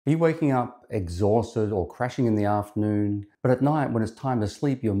Are you waking up exhausted or crashing in the afternoon, but at night when it's time to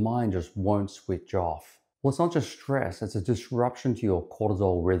sleep, your mind just won't switch off? Well, it's not just stress, it's a disruption to your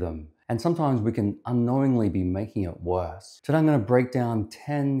cortisol rhythm. And sometimes we can unknowingly be making it worse. Today I'm going to break down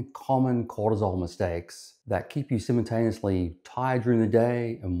 10 common cortisol mistakes that keep you simultaneously tired during the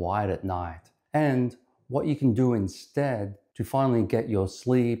day and wired at night. And what you can do instead to finally get your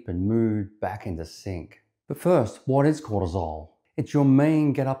sleep and mood back into sync. But first, what is cortisol? It's your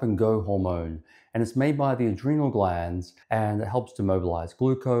main get up and go hormone, and it's made by the adrenal glands, and it helps to mobilize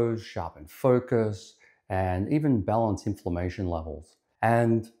glucose, sharpen focus, and even balance inflammation levels.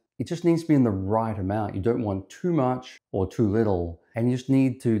 And it just needs to be in the right amount. You don't want too much or too little, and you just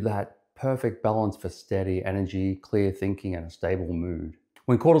need that perfect balance for steady energy, clear thinking, and a stable mood.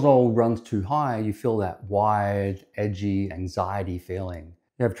 When cortisol runs too high, you feel that wired, edgy, anxiety feeling.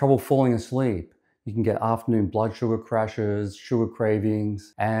 You have trouble falling asleep. You can get afternoon blood sugar crashes, sugar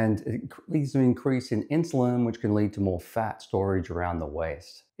cravings, and it leads to an increase in insulin, which can lead to more fat storage around the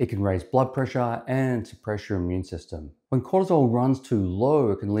waist. It can raise blood pressure and suppress your immune system. When cortisol runs too low,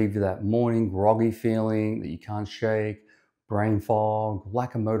 it can leave you that morning groggy feeling that you can't shake, brain fog,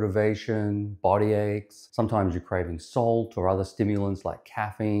 lack of motivation, body aches. Sometimes you're craving salt or other stimulants like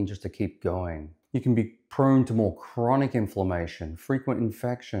caffeine just to keep going. You can be prone to more chronic inflammation, frequent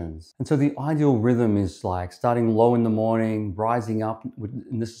infections. And so the ideal rhythm is like starting low in the morning, rising up,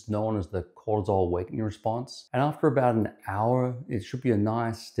 and this is known as the cortisol awakening response. And after about an hour, it should be a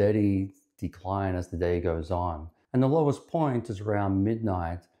nice steady decline as the day goes on. And the lowest point is around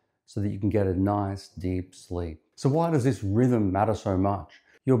midnight so that you can get a nice deep sleep. So why does this rhythm matter so much?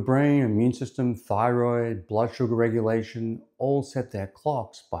 Your brain, immune system, thyroid, blood sugar regulation all set their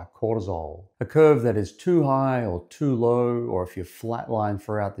clocks by cortisol. A curve that is too high or too low, or if you're flatline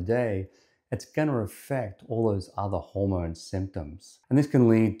throughout the day, it's going to affect all those other hormone symptoms. And this can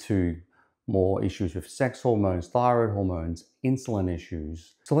lead to more issues with sex hormones, thyroid hormones, insulin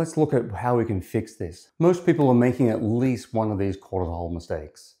issues. So let's look at how we can fix this. Most people are making at least one of these cortisol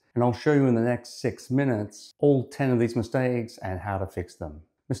mistakes. And I'll show you in the next 6 minutes all 10 of these mistakes and how to fix them.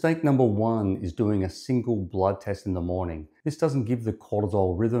 Mistake number 1 is doing a single blood test in the morning. This doesn't give the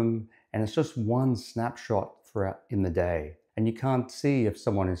cortisol rhythm, and it's just one snapshot throughout in the day. And you can't see if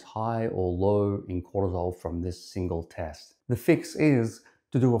someone is high or low in cortisol from this single test. The fix is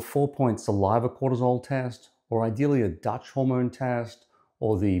to do a 4-point saliva cortisol test, or ideally a Dutch hormone test,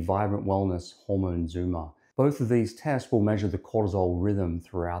 or the Vibrant Wellness hormone zoomer. Both of these tests will measure the cortisol rhythm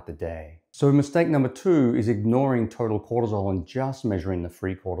throughout the day. So mistake number 2 is ignoring total cortisol and just measuring the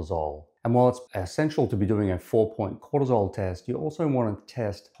free cortisol. And while it's essential to be doing a 4-point cortisol test, you also want to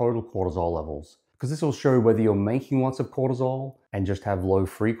test total cortisol levels, because this will show whether you're making lots of cortisol and just have low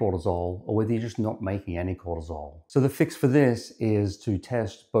free cortisol, or whether you're just not making any cortisol. So the fix for this is to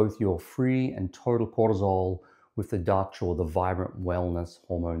test both your free and total cortisol with the Dutch or the Vibrant Wellness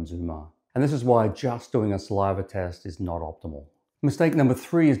hormone zoomer. And this is why just doing a saliva test is not optimal. Mistake number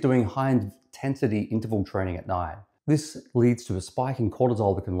 3 is doing high intensity interval training at night. This leads to a spike in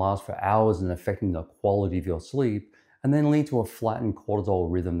cortisol that can last for hours and affecting the quality of your sleep, and then lead to a flattened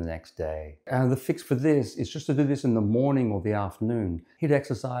cortisol rhythm the next day. The fix for this is just to do this in the morning or the afternoon. HIIT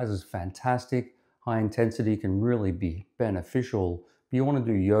exercise is fantastic. High intensity can really be beneficial, but you want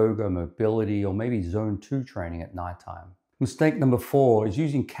to do yoga, mobility, or maybe zone 2 training at nighttime. Mistake number 4 is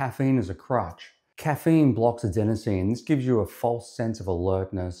using caffeine as a crutch. Caffeine blocks adenosine. This gives you a false sense of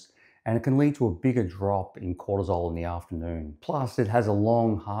alertness, and it can lead to a bigger drop in cortisol in the afternoon. Plus, it has a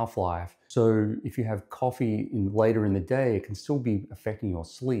long half-life, so if you have coffee later in the day, it can still be affecting your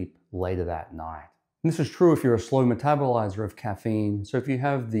sleep later that night. And this is true if you're a slow metabolizer of caffeine. So if you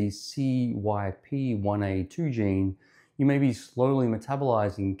have the CYP1A2 gene, you may be slowly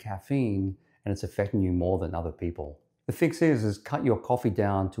metabolizing caffeine, and it's affecting you more than other people. The fix is cut your coffee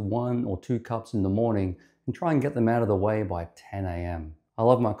down to 1 or 2 cups in the morning and try and get them out of the way by 10 a.m. I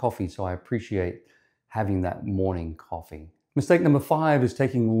love my coffee, so I appreciate having that morning coffee. Mistake number 5 is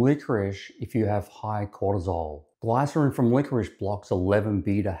taking licorice if you have high cortisol. Glycerin from licorice blocks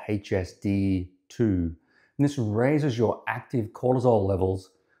 11-beta-HSD2, and this raises your active cortisol levels,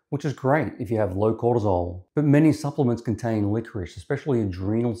 which is great if you have low cortisol. But many supplements contain licorice, especially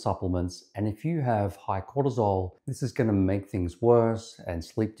adrenal supplements, and if you have high cortisol, this is going to make things worse and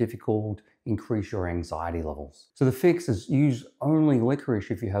sleep difficult, increase your anxiety levels. So the fix is use only licorice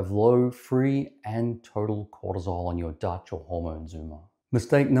if you have low, free, and total cortisol on your Dutch or hormone zoomer.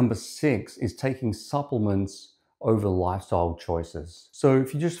 Mistake number 6 is taking supplements over lifestyle choices. So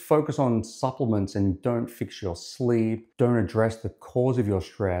if you just focus on supplements and don't fix your sleep, don't address the cause of your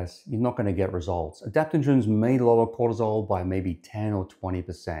stress, you're not going to get results. Adaptogens may lower cortisol by maybe 10 or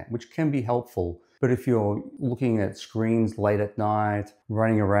 20%, which can be helpful. But if you're looking at screens late at night,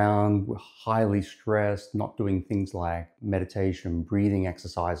 running around highly stressed, not doing things like meditation, breathing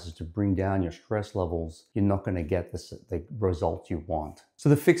exercises to bring down your stress levels, you're not going to get the results you want. So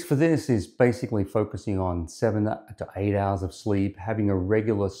the fix for this is basically focusing on 7 to 8 hours of sleep, having a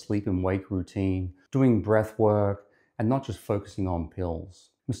regular sleep and wake routine, doing breath work, and not just focusing on pills.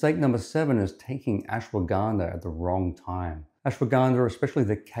 Mistake number 7 is taking ashwagandha at the wrong time. Ashwagandha, especially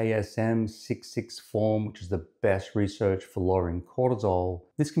the KSM-66 form, which is the best research for lowering cortisol.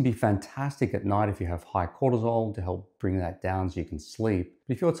 This can be fantastic at night if you have high cortisol to help bring that down so you can sleep.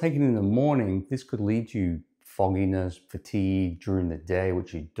 But if you're taking it in the morning, this could lead to fogginess, fatigue during the day,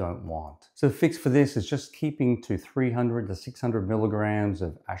 which you don't want. So the fix for this is just keeping to 300 to 600 milligrams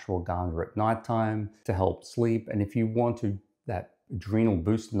of ashwagandha at nighttime to help sleep. And if you want that adrenal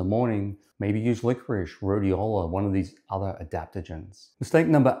boost in the morning, maybe use licorice, rhodiola, one of these other adaptogens. Mistake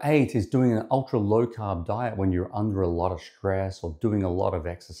number 8 is doing an ultra low carb diet when you're under a lot of stress or doing a lot of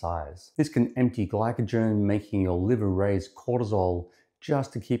exercise. This can empty glycogen, making your liver raise cortisol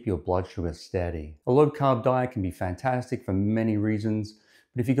just to keep your blood sugar steady. A low carb diet can be fantastic for many reasons,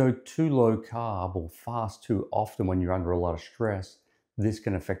 but if you go too low carb or fast too often when you're under a lot of stress, this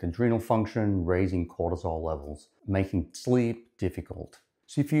can affect adrenal function, raising cortisol levels, making sleep difficult.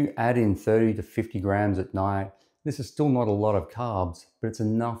 So if you add in 30 to 50 grams at night, this is still not a lot of carbs, but it's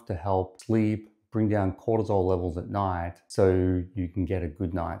enough to help sleep, bring down cortisol levels at night so you can get a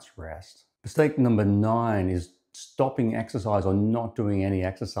good night's rest. Mistake number 9 is stopping exercise or not doing any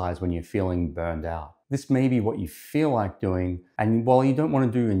exercise when you're feeling burned out. This may be what you feel like doing, and while you don't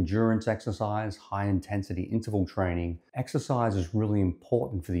want to do endurance exercise, high intensity interval training, exercise is really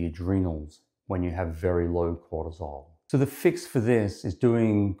important for the adrenals when you have very low cortisol. So the fix for this is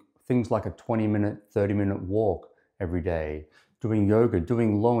doing things like a 20-minute, 30-minute walk every day, doing yoga,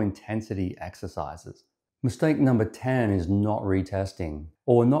 doing low intensity exercises. Mistake number 10 is not retesting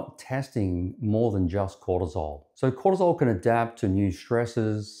or not testing more than just cortisol. So cortisol can adapt to new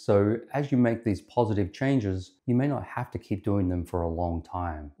stresses. So as you make these positive changes, you may not have to keep doing them for a long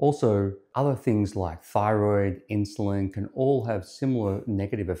time. Also, other things like thyroid, insulin can all have similar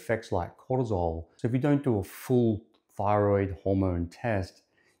negative effects like cortisol. So if you don't do a full thyroid hormone test,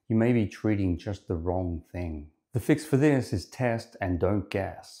 you may be treating just the wrong thing. The fix for this is test and don't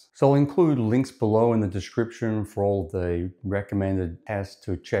guess. So I'll include links below in the description for all the recommended tests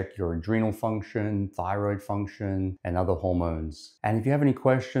to check your adrenal function, thyroid function, and other hormones. And if you have any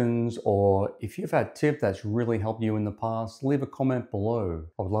questions or if you've had a tip that's really helped you in the past, leave a comment below.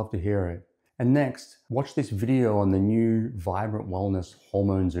 I would love to hear it. And next, watch this video on the new Vibrant Wellness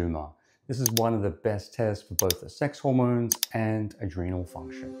Hormone Zoomer. This is one of the best tests for both the sex hormones and adrenal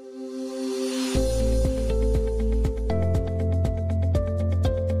function.